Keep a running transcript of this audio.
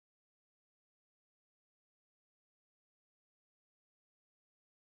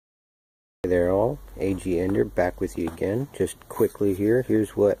Hi there all, AG Ender back with you again. Just quickly here,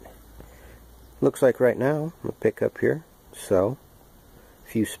 here's what looks like right now. I'm going to pick up here. So, a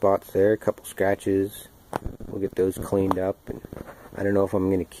few spots there, a couple scratches. We'll get those cleaned up. And I don't know if I'm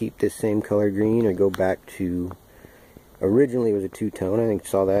going to keep this same color green or go back to, originally it was a two-tone. I think you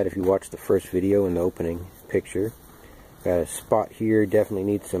saw that if you watched the first video in the opening picture. Got a spot here, definitely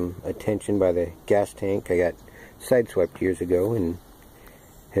needs some attention by the gas tank. I got sideswiped years ago and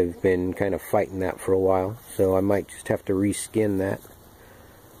have been kind of fighting that for a while, so I might just have to reskin that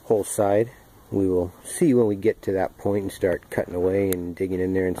whole side. We will see when we get to that point and start cutting away and digging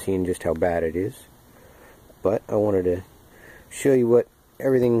in there and seeing just how bad it is. But I wanted to show you what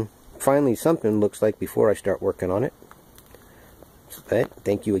everything, finally something looks like before I start working on it. But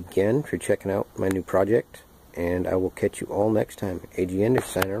thank you again for checking out my new project, and I will catch you all next time. AG Ender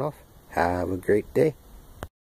signing off. Have a great day.